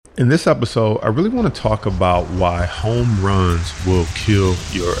In this episode, I really want to talk about why home runs will kill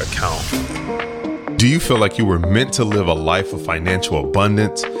your account. Do you feel like you were meant to live a life of financial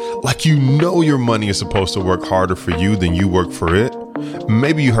abundance? Like you know your money is supposed to work harder for you than you work for it?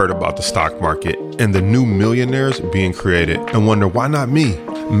 Maybe you heard about the stock market and the new millionaires being created and wonder, why not me?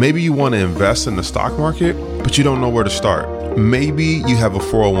 Maybe you want to invest in the stock market, but you don't know where to start. Maybe you have a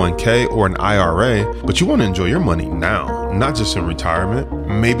 401k or an IRA, but you want to enjoy your money now, not just in retirement.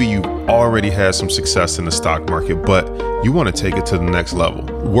 Maybe you've already had some success in the stock market, but you want to take it to the next level.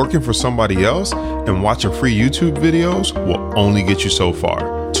 Working for somebody else and watching free YouTube videos will only get you so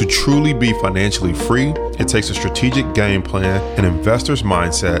far. To truly be financially free, it takes a strategic game plan, an investor's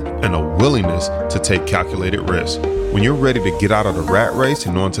mindset, and a willingness to take calculated risks. When you're ready to get out of the rat race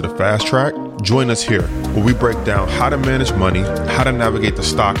and onto the fast track, join us here where we break down how to manage money, how to navigate the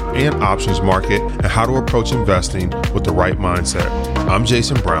stock and options market, and how to approach investing with the right mindset. I'm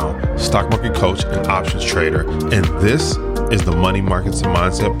Jason Brown, stock market coach and options trader, and this is the Money Markets and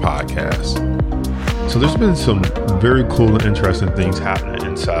Mindset Podcast. So there's been some very cool and interesting things happening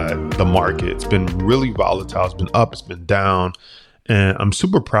inside the market. It's been really volatile. It's been up, it's been down. And I'm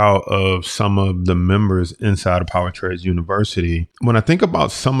super proud of some of the members inside of Power Trades University. When I think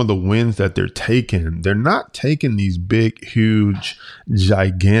about some of the wins that they're not taking these big, huge,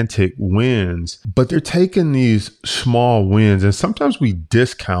 gigantic wins, but they're taking these small wins. And sometimes we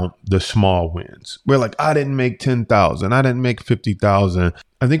discount the small wins. We're like, I didn't make 10,000. I didn't make 50,000.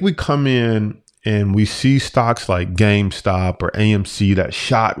 I think we come in and we see stocks like GameStop or AMC that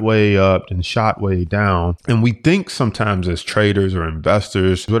shot way up and shot way down. And we think sometimes as traders or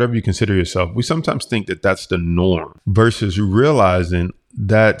investors, whatever you consider yourself, we sometimes think that that's the norm versus realizing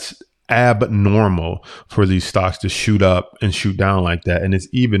that's abnormal for these stocks to shoot up and shoot down like that. And it's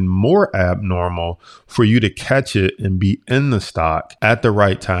even more abnormal for you to catch it and be in the stock at the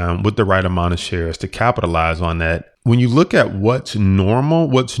right time with the right amount of shares to capitalize on that. When you look at what's normal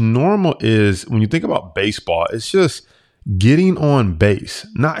is when you think about baseball, it's just getting on base,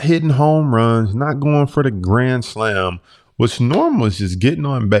 not hitting home runs, not going for the grand slam. What's normal is just getting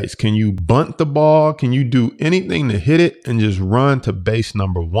on base. Can you bunt the ball? Can you do anything to hit it and just run to base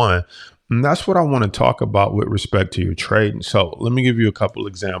number one? And that's what I want to talk about with respect to your trading. So let me give you a couple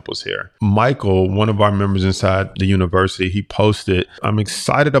examples here. Michael, one of our members inside the university, he posted, I'm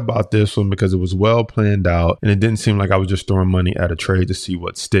excited about this one because it was well planned out and it didn't seem like I was just throwing money at a trade to see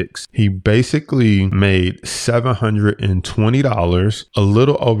what sticks. He basically made $720, a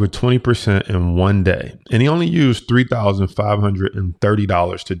little over 20% in one day. And he only used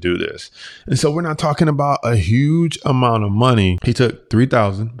 $3,530 to do this. And so we're not talking about a huge amount of money. He took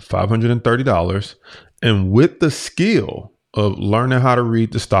 $3,530 and with the skill of learning how to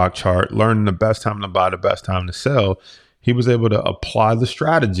read the stock chart, learning the best time to buy, the best time to sell, he was able to apply the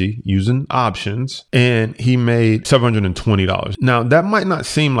strategy using options and he made $720. Now, that might not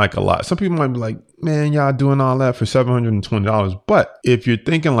seem like a lot. Some people might be like, man, y'all doing all that for $720. But if you're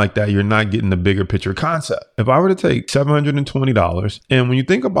thinking like that, you're not getting the bigger picture concept. If I were to take $720, and when you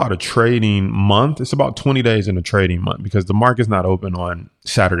think about a trading month, it's about 20 days in a trading month because the market's not open on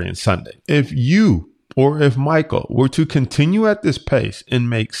Saturday and Sunday. If you or if Michael were to continue at this pace and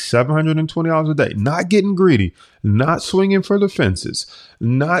make $720 a day, not getting greedy, not swinging for the fences,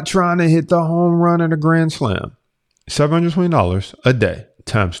 not trying to hit the home run at a grand slam, $720 a day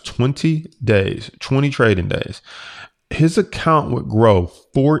times 20 days, 20 trading days, his account would grow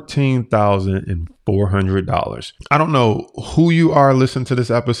 $14,400. I don't know who you are listening to this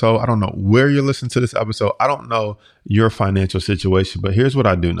episode. I don't know where you're listening to this episode. I don't know your financial situation, but here's what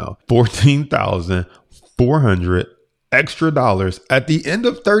I do know. $14,400 extra dollars at the end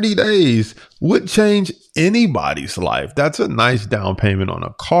of 30 days would change anybody's life. That's a nice down payment on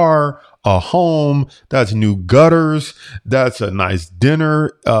a car, a home, that's new gutters, that's a nice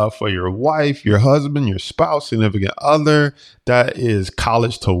dinner for your wife, your husband, your spouse, significant other, that is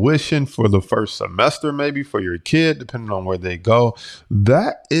college tuition for the first semester, maybe for your kid, depending on where they go.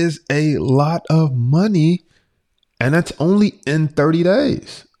 That is a lot of money, and that's only in 30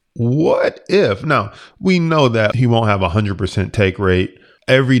 days. What if? Now, we know that he won't have 100% take rate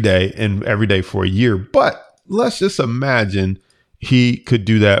every day and every day for a year, but let's just imagine he could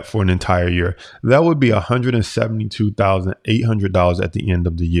do that for an entire year. That would be $172,800 at the end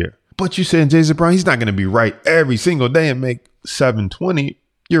of the year. But you saying, Jason Brown, he's not going to be right every single day and make $720.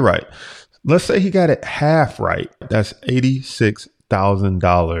 You're right. Let's say he got it half right. That's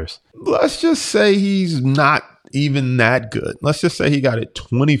 $86,000. Let's just say he's not even that good. Let's just say he got it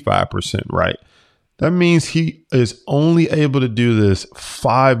 25% right. That means he is only able to do this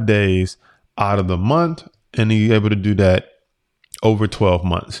 5 days out of the month, and he's able to do that over 12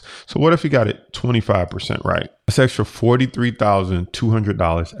 months. So what if you got it 25% right? That's extra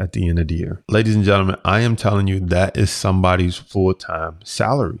 $43,200 at the end of the year. Ladies and gentlemen, I am telling you that is somebody's full-time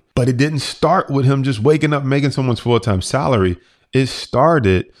salary. But it didn't start with him just waking up making someone's full-time salary. It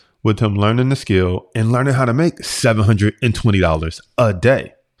started with him learning the skill and learning how to make $720 a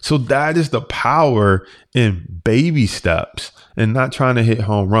day. So that is the power in baby steps and not trying to hit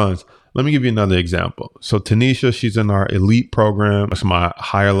home runs. Let me give you another example. So Tanisha, she's in our elite program. It's my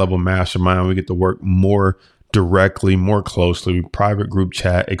higher level mastermind. We get to work more directly, more closely, private group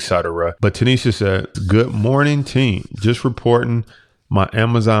chat, etc. But Tanisha said, "Good morning, team. Just reporting my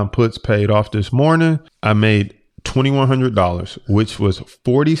Amazon puts paid off this morning. I made $2,100, which was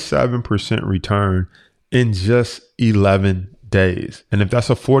 47% return in just 11 days. And if that's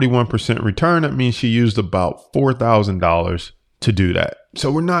a 41% return, that means she used about $4,000 to do that.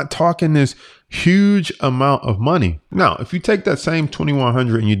 So we're not talking this huge amount of money. Now, if you take that same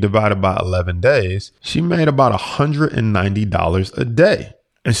 $2,100 and you divide it by 11 days, she made about $190 a day.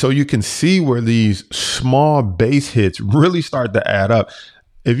 And so you can see where these small base hits really start to add up.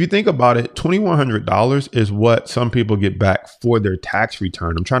 If you think about it, $2,100 is what some people get back for their tax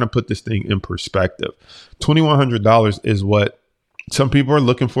return. I'm trying to put this thing in perspective. $2,100 is what some people are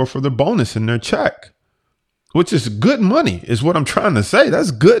looking for their bonus in their check, which is good money, is what I'm trying to say.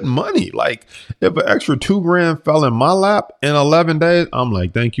 That's good money. Like if an extra $2,000 fell in my lap in 11 days, I'm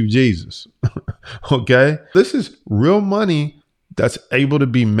like, thank you, Jesus. Okay. This is real money that's able to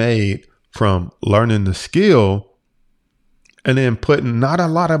be made from learning the skill and then putting not a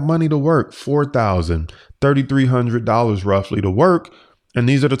lot of money to work, $4,000, $3,300 roughly to work. And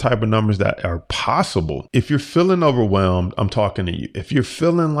these are the type of numbers that are possible. If you're feeling overwhelmed, I'm talking to you. If you're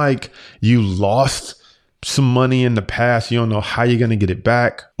feeling like you lost some money in the past, you don't know how you're going to get it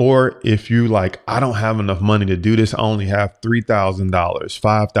back. Or if you like, I don't have enough money to do this. I only have $3,000,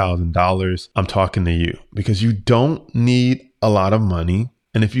 $5,000. I'm talking to you because you don't need a lot of money.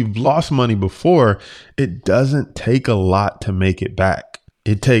 And if you've lost money before, it doesn't take a lot to make it back.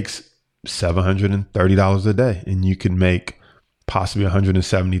 It takes $730 a day and you can make possibly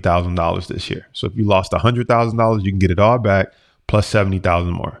 $170,000 this year. So if you lost $100,000, you can get it all back plus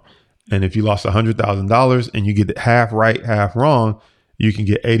 $70,000 more. And if you lost $100,000 and you get it half right, half wrong, you can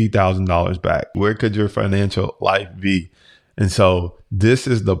get $80,000 back. Where could your financial life be? And so this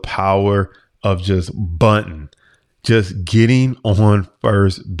is the power of just bunting, just getting on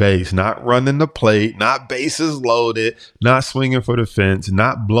first base, not running the plate, not bases loaded, not swinging for the fence,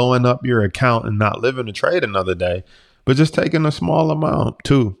 not blowing up your account and not living to trade another day, but just taking a small amount,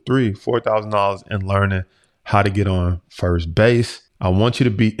 $2,000, $3,000, $4,000 and learning how to get on first base. I want you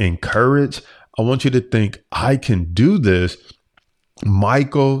to be encouraged. I want you to think, I can do this.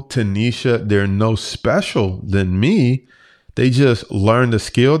 Michael, Tanisha, they're no special than me. They just learned a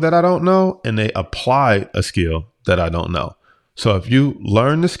skill that I don't know and they applied a skill that I don't know. So if you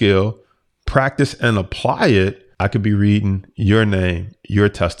learn the skill, practice and apply it, I could be reading your name, your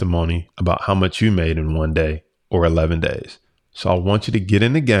testimony about how much you made in one day or 11 days. So I want you to get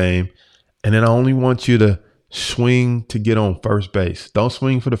in the game and then I only want you to swing to get on first base. Don't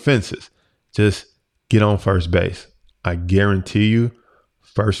swing for the fences. Just get on first base. I guarantee you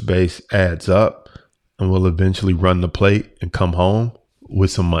first base adds up and we'll eventually run the plate and come home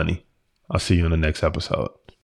with some money. I'll see you in the next episode.